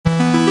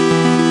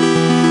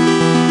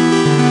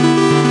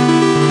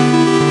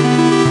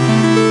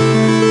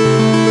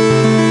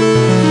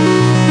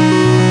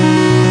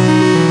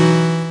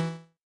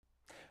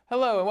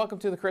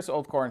to the Chris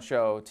Oldcorn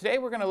Show. Today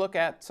we're going to look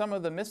at some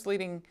of the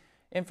misleading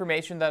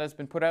information that has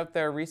been put out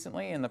there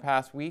recently in the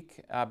past week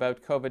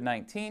about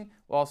COVID-19.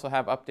 We'll also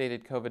have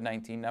updated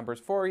COVID-19 numbers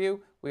for you.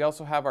 We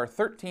also have our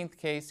 13th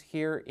case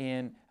here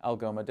in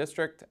Algoma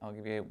District. I'll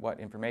give you what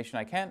information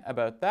I can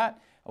about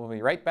that. We'll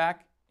be right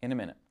back in a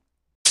minute.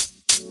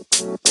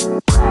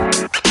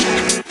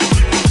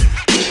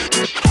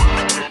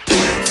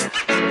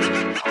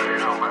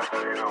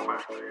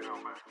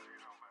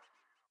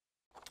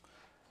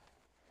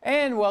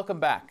 And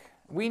welcome back.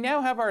 We now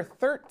have our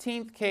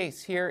 13th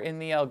case here in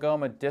the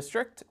Algoma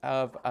District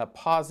of a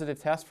positive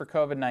test for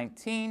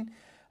COVID-19.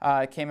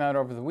 It came out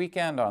over the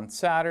weekend on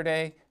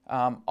Saturday.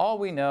 All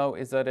we know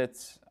is that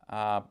it's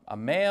a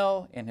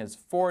male in his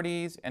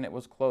 40s and it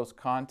was close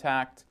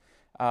contact.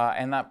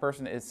 And that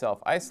person is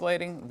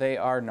self-isolating. They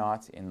are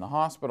not in the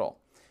hospital.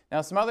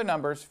 Now, some other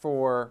numbers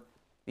for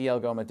the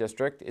Algoma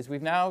District is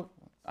we've now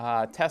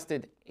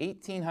tested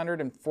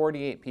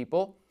 1,848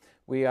 people.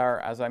 We are,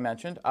 as I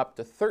mentioned, up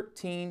to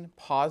 13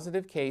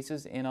 positive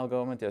cases in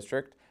Algoma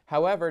District.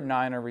 However,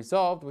 9 are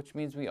resolved, which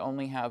means we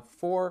only have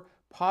 4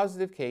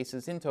 positive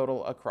cases in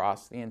total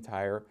across the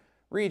entire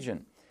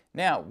region.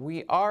 Now,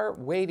 we are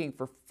waiting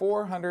for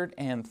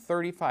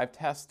 435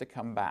 tests to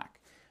come back.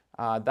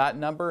 That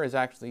number has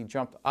actually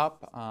jumped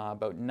up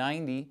about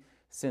 90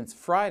 since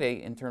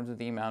Friday in terms of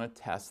the amount of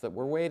tests that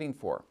we're waiting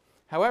for.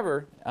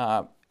 However,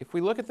 if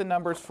we look at the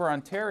numbers for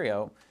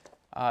Ontario,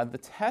 the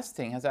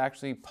testing has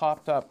actually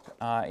popped up.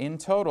 In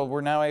total,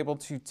 we're now able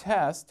to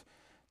test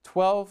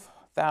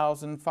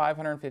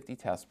 12,550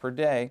 tests per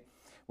day,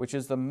 which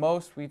is the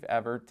most we've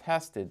ever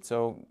tested.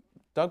 So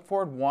Doug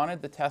Ford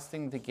wanted the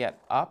testing to get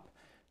up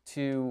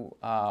to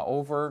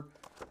over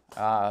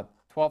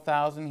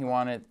 12,000. He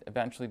wanted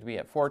eventually to be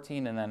at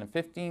 14 and then at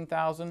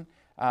 15,000.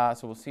 So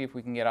we'll see if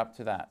we can get up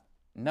to that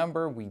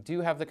number. We do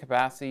have the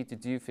capacity to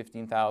do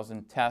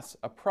 15,000 tests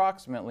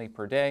approximately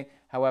per day.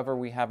 However,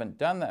 we haven't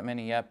done that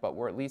many yet, but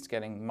we're at least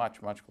getting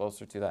much, much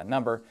closer to that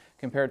number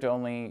compared to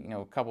only,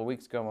 a couple of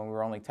weeks ago when we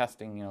were only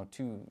testing,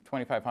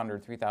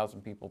 2,500,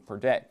 3,000 people per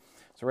day.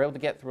 So we're able to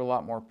get through a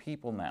lot more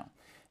people now.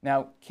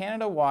 Now,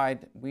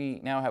 Canada-wide, we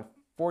now have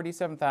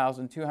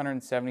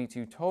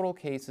 47,272 total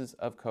cases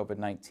of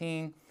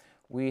COVID-19.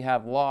 We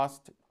have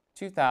lost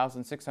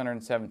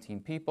 2,617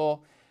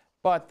 people.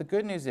 But the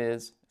good news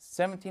is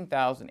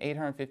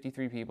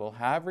 17,853 people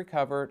have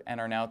recovered and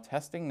are now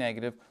testing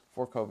negative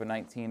for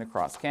COVID-19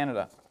 across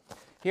Canada.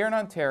 Here in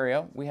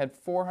Ontario, we had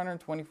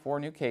 424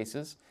 new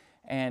cases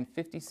and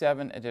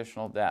 57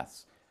 additional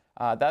deaths.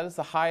 That is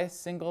the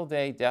highest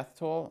single-day death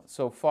toll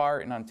so far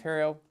in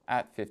Ontario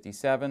at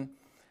 57.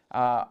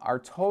 Our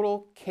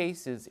total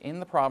cases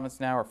in the province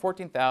now are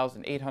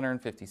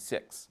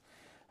 14,856.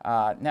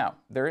 Now,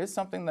 there is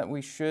something that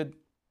we should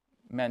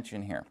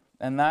mention here,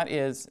 and that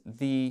is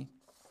the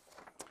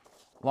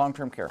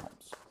long-term care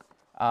homes.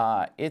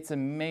 It's a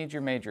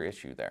major, major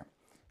issue there.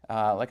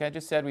 Like I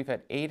just said, we've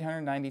had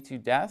 892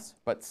 deaths,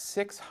 but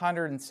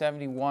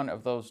 671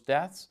 of those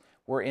deaths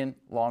were in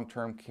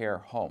long-term care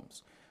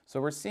homes.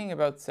 So we're seeing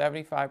about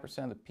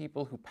 75% of the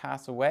people who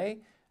pass away,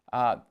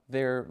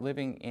 they're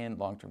living in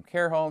long-term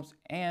care homes,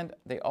 and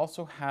they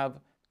also have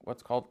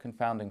what's called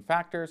confounding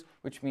factors,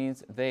 which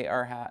means they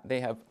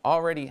have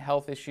already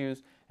health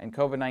issues, and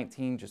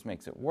COVID-19 just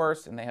makes it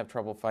worse, and they have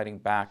trouble fighting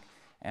back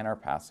and are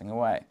passing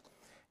away.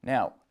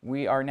 Now,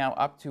 we are now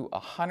up to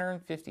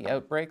 150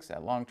 outbreaks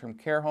at long-term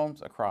care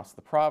homes across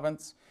the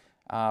province,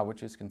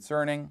 which is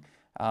concerning.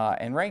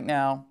 And right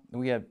now,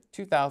 we have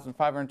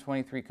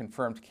 2,523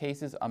 confirmed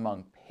cases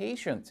among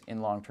patients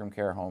in long-term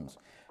care homes.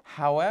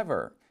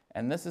 However,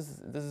 and this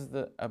is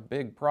a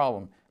big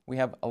problem, we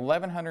have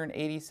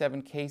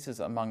 1,187 cases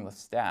among the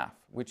staff,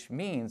 which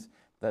means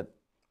that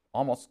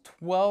almost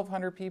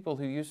 1,200 people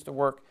who used to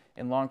work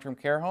in long-term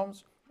care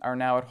homes are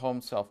now at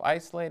home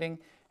self-isolating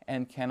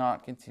and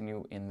cannot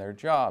continue in their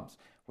jobs,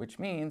 which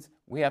means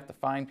we have to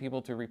find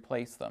people to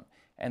replace them.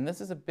 And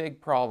this is a big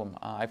problem.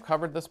 I've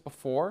covered this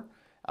before,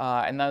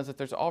 and that is that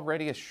there's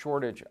already a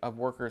shortage of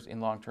workers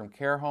in long-term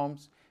care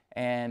homes,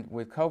 and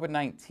with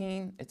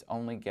COVID-19, it's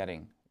only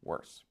getting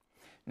worse.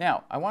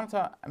 Now, I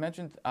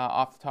mentioned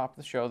off the top of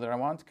the show that I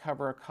wanted to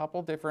cover a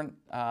couple different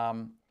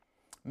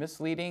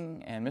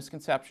misleading and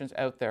misconceptions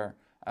out there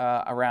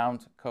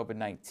around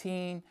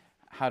COVID-19,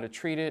 how to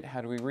treat it, how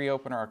do we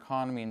reopen our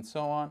economy, and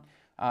so on.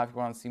 If you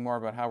want to see more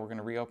about how we're going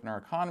to reopen our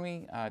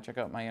economy, check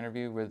out my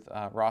interview with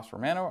Ross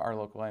Romano, our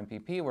local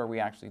MPP, where we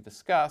actually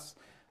discuss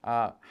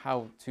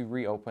how to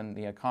reopen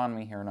the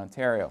economy here in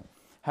Ontario.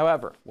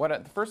 However,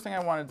 the first thing I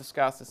want to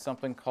discuss is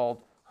something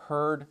called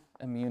herd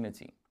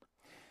immunity.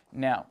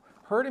 Now,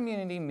 herd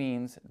immunity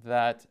means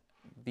that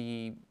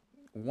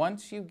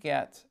once you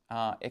get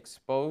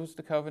exposed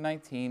to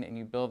COVID-19 and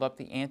you build up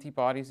the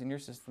antibodies in your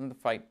system to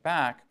fight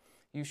back,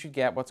 you should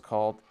get what's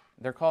called,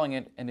 they're calling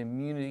it an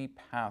immunity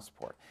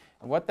passport.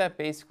 And what that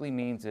basically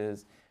means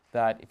is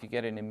that if you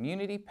get an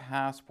immunity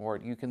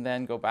passport, you can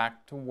then go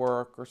back to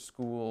work or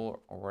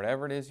school or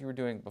whatever it is you were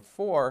doing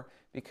before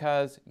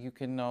because you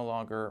can no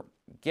longer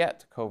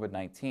get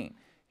COVID-19.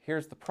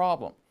 Here's the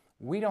problem.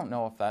 We don't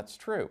know if that's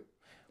true.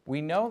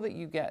 We know that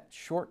you get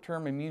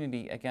short-term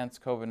immunity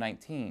against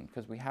COVID-19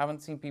 because we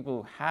haven't seen people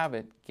who have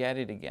it get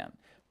it again.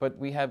 But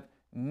we have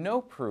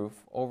no proof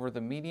over the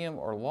medium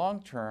or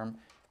long term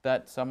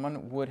that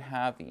someone would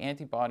have the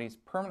antibodies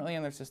permanently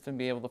in their system to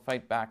be able to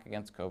fight back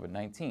against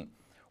COVID-19.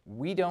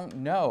 We don't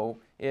know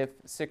if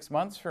 6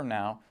 months from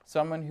now,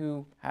 someone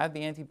who had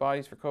the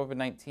antibodies for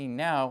COVID-19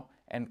 now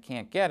and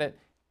can't get it,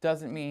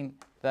 doesn't mean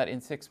that in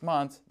 6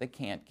 months they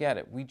can't get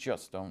it. We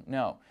just don't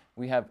know.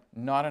 We have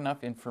not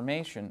enough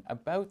information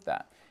about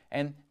that.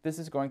 And this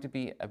is going to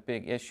be a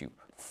big issue.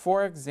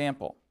 For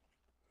example,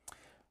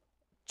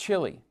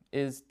 Chile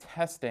is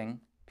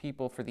testing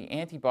people for the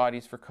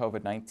antibodies for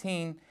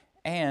COVID-19,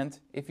 and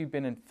if you've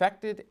been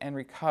infected and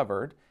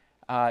recovered,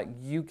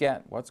 you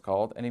get what's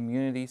called an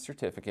immunity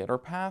certificate or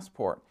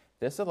passport.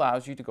 This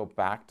allows you to go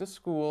back to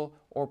school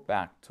or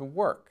back to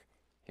work.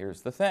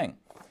 Here's the thing.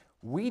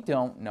 We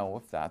don't know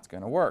if that's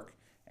going to work.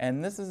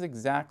 And this is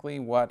exactly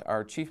what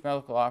our Chief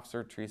Medical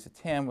Officer, Teresa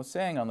Tam, was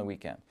saying on the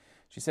weekend.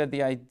 She said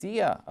the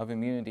idea of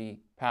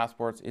immunity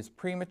passports is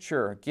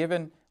premature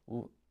given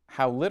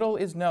how little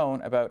is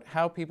known about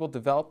how people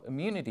develop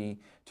immunity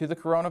to the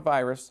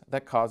coronavirus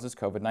that causes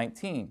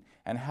COVID-19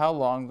 and how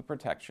long the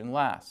protection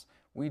lasts.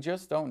 We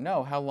just don't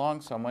know how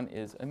long someone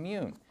is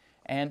immune.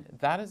 And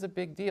that is a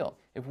big deal.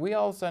 If we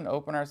all of a sudden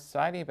open our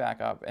society back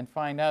up and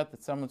find out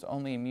that someone's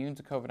only immune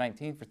to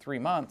COVID-19 for 3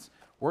 months,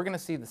 we're going to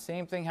see the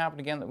same thing happen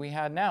again that we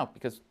had now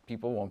because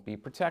people won't be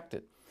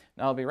protected.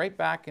 Now, I'll be right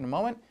back in a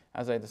moment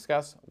as I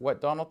discuss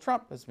what Donald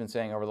Trump has been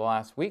saying over the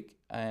last week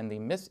and the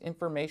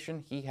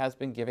misinformation he has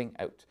been giving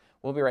out.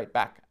 We'll be right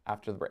back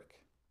after the break.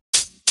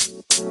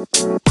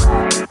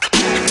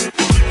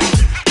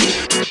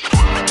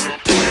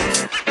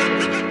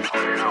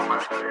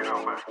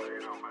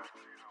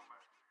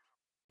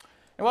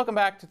 And welcome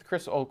back to the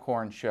Chris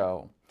O'Corn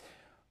Show.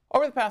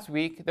 Over the past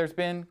week, there's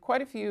been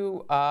quite a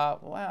few,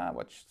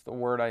 what's the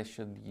word I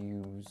should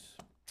use?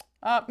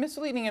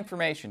 Misleading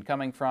information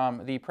coming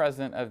from the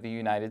President of the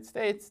United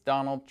States,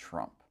 Donald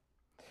Trump.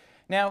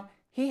 Now,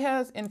 he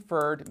has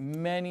inferred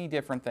many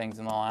different things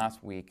in the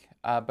last week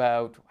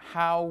about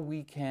how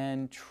we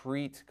can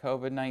treat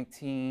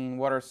COVID-19,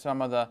 what are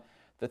some of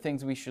the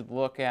things we should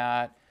look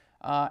at,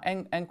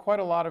 and quite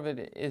a lot of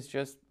it is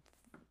just,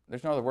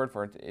 there's no other word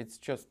for it, it's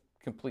just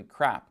complete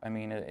crap. I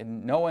mean,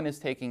 no one is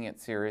taking it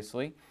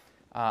seriously.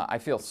 I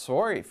feel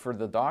sorry for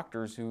the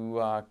doctors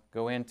who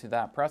go into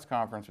that press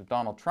conference with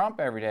Donald Trump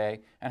every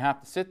day and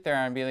have to sit there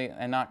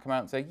and not come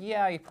out and say,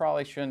 yeah, you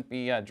probably shouldn't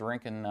be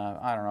drinking,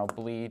 I don't know,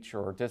 bleach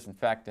or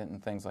disinfectant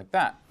and things like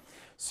that.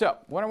 So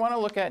what I want to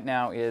look at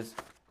now is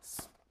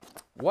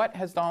what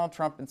has Donald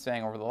Trump been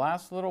saying over the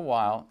last little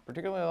while,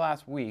 particularly the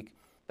last week,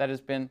 that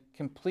has been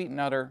complete and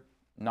utter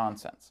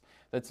nonsense.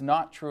 That's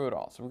not true at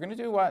all. So we're going to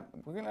do what?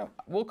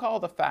 We'll call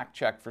it a fact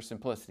check for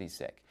simplicity's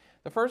sake.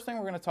 The first thing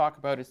we're going to talk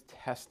about is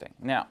testing.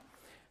 Now,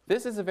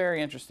 this is a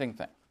very interesting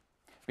thing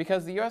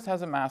because the U.S.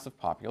 has a massive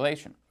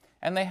population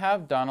and they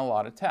have done a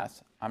lot of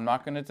tests. I'm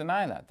not going to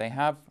deny that. They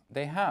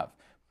have.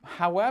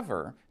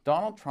 However,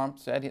 Donald Trump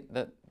said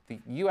that the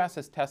U.S.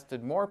 has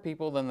tested more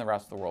people than the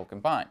rest of the world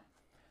combined.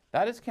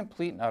 That is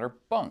complete and utter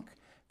bunk.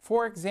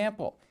 For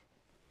example,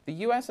 the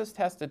U.S. has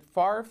tested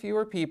far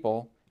fewer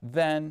people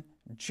than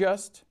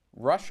just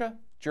Russia,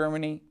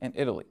 Germany, and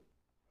Italy.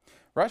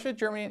 Russia,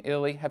 Germany, and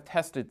Italy have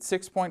tested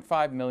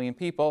 6.5 million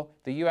people.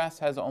 The U.S.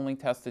 has only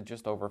tested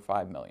just over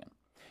 5 million.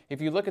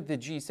 If you look at the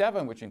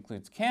G7, which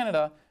includes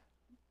Canada,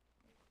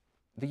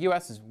 the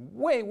U.S. is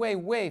way, way,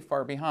 way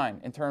far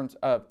behind in terms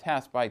of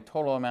tests by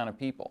total amount of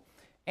people.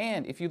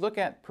 And if you look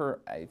at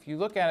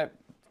it,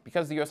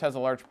 because the U.S. has a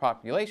large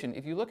population,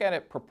 if you look at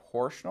it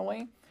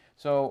proportionally,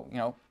 so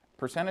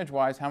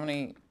percentage-wise,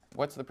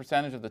 what's the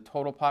percentage of the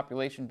total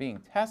population being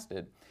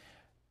tested?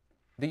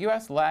 The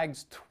U.S.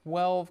 lags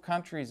 12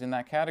 countries in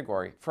that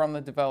category from the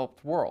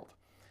developed world.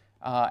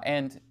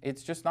 And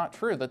it's just not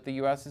true that the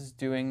U.S. is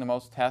doing the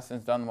most tests and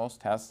has done the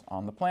most tests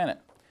on the planet.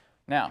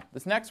 Now,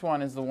 this next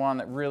one is the one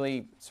that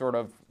really sort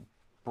of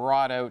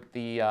brought out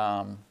the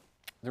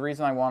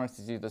reason I wanted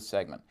to do this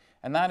segment,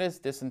 and that is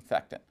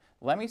disinfectant.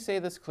 Let me say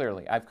this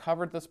clearly. I've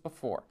covered this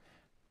before.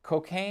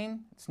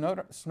 Cocaine,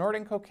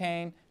 snorting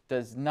cocaine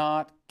does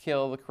not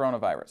kill the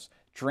coronavirus.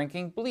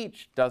 Drinking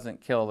bleach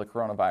doesn't kill the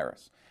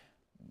coronavirus.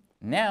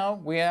 Now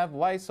we have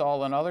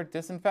Lysol and other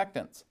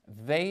disinfectants.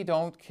 They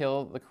don't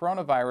kill the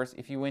coronavirus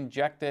if you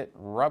inject it,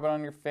 rub it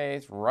on your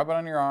face, rub it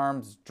on your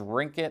arms,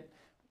 drink it.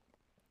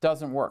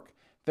 Doesn't work.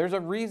 There's a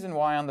reason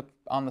why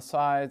on the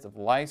sides of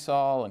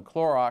Lysol and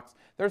Clorox,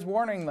 there's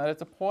warning that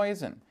it's a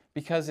poison,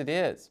 because it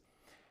is.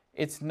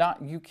 It's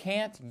not, you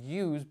can't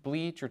use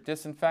bleach or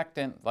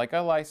disinfectant like a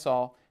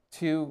Lysol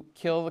to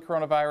kill the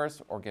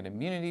coronavirus or get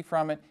immunity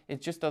from it.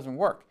 It just doesn't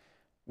work.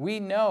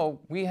 We know,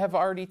 we have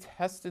already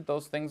tested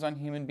those things on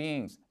human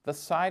beings. The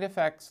side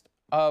effects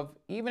of,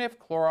 even if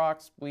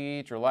Clorox,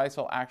 bleach, or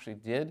Lysol actually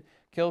did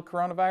kill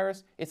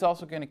coronavirus, it's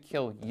also going to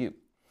kill you.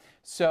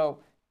 So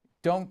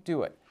don't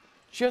do it.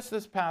 Just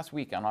this past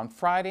weekend, on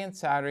Friday and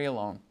Saturday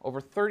alone, over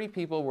 30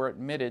 people were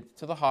admitted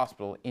to the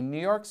hospital in New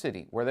York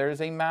City, where there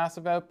is a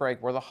massive outbreak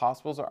where the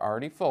hospitals are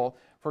already full,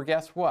 for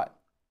guess what?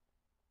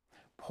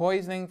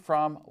 Poisoning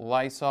from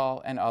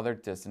Lysol and other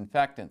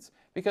disinfectants,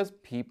 because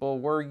people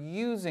were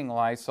using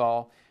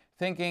Lysol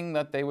thinking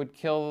that they would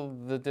kill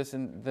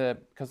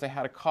because they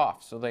had a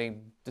cough, so they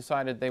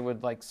decided they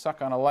would like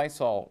suck on a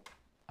Lysol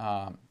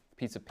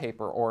piece of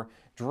paper or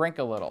drink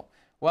a little.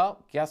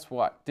 Well, guess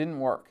what? Didn't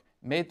work.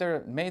 Made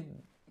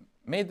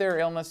their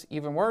illness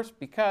even worse,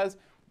 because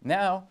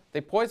now they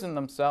poisoned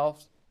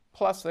themselves,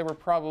 plus they were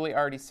probably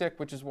already sick,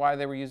 which is why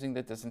they were using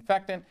the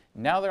disinfectant.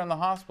 Now they're in the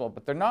hospital,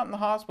 but they're not in the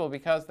hospital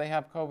because they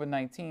have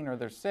COVID-19 or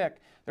they're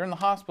sick. They're in the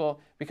hospital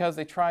because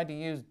they tried to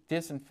use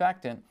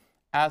disinfectant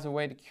as a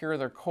way to cure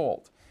their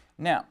cold.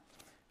 Now,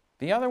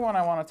 the other one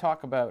I want to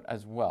talk about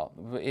as well,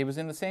 it was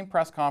in the same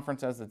press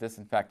conference as the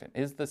disinfectant,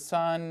 is the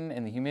sun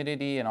and the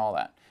humidity and all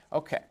that.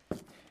 Okay.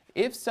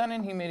 If sun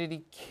and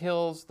humidity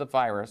kills the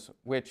virus,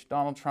 which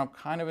Donald Trump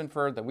kind of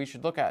inferred that we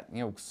should look at,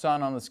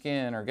 sun on the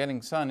skin or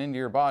getting sun into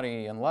your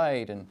body and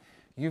light and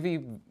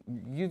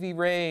UV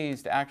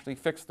rays to actually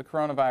fix the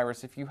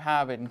coronavirus if you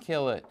have it and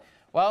kill it.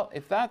 Well,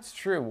 if that's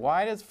true,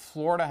 why does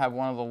Florida have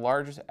one of the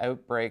largest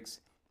outbreaks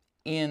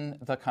in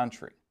the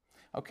country?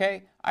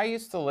 Okay, I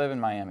used to live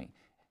in Miami.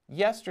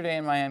 Yesterday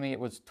in Miami, it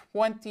was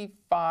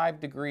 25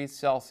 degrees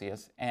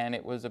Celsius and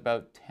it was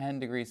about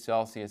 10 degrees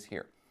Celsius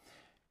here.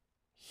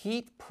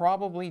 Heat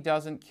probably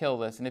doesn't kill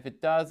this, and if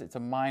it does, it's a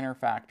minor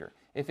factor.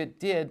 If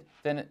it did,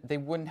 then they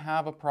wouldn't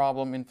have a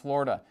problem in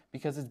Florida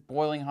because it's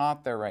boiling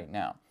hot there right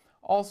now.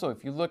 Also,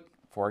 if you look,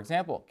 for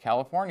example,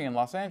 California and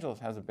Los Angeles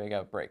has a big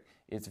outbreak.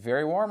 It's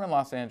very warm in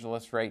Los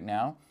Angeles right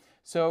now,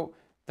 so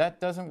that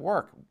doesn't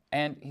work.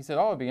 And he said,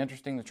 oh, it'd be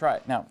interesting to try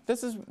it. Now,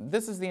 this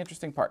is the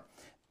interesting part.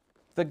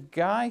 The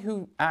guy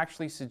who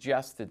actually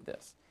suggested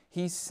this,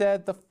 he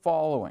said the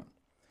following: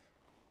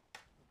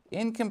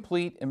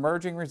 incomplete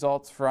emerging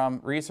results from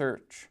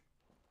research.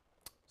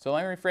 So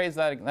let me rephrase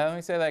that, let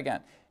me say that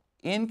again.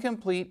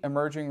 Incomplete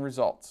emerging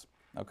results,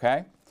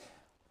 okay?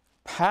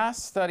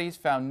 Past studies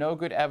found no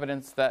good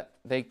evidence that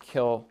they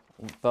kill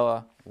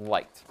the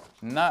light.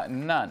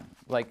 None.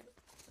 Like,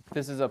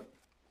 this is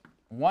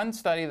one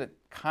study that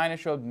kind of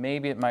showed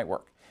maybe it might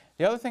work.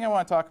 The other thing I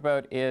want to talk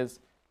about is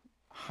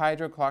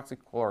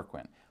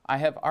hydroxychloroquine. I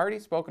have already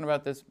spoken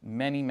about this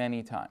many,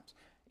 many times.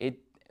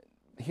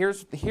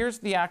 Here's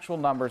the actual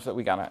numbers that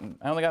we got. I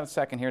only got a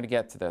second here to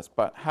get to this,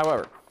 but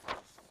however,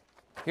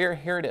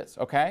 here it is,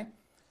 okay?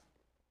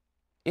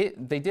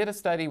 They did a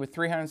study with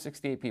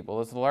 368 people. It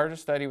was the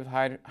largest study with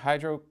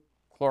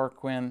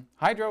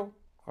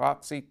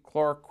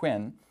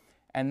hydroxychloroquine,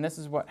 and this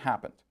is what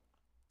happened.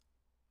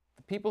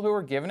 The people who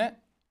were given it,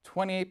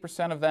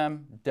 28% of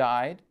them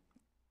died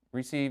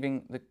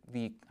receiving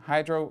the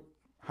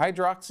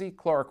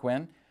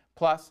hydroxychloroquine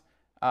plus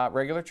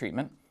regular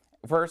treatment,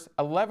 versus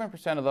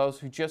 11% of those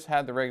who just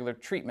had the regular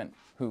treatment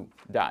who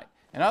died.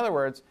 In other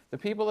words, the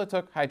people that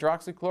took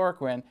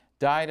hydroxychloroquine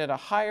died at a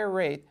higher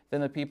rate than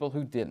the people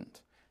who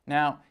didn't.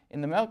 Now, in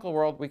the medical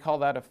world, we call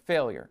that a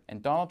failure,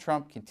 and Donald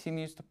Trump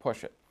continues to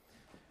push it.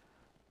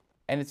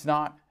 And it's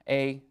not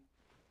a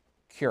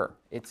cure.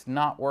 It's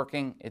not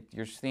working.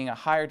 You're seeing a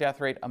higher death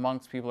rate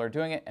amongst people who are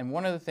doing it, and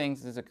one of the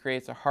things is it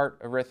creates a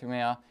heart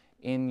arrhythmia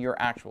in your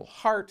actual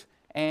heart,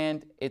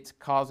 and it's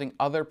causing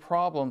other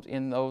problems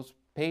in those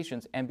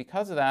patients, and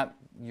because of that,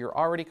 you're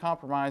already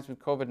compromised with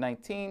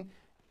COVID-19,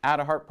 add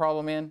a heart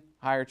problem in,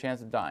 higher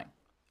chance of dying.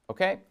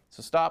 Okay?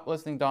 So stop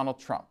listening to Donald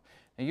Trump.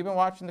 Now, you've been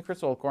watching The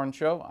Chris Oldcorn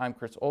Show. I'm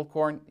Chris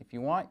Oldcorn. If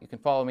you want, you can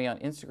follow me on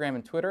Instagram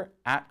and Twitter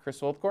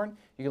 @Chris Oldcorn.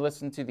 You can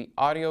listen to the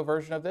audio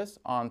version of this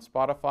on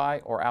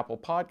Spotify or Apple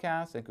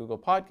Podcasts and Google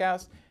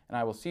Podcasts, and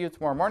I will see you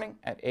tomorrow morning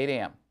at 8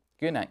 a.m.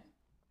 Good night.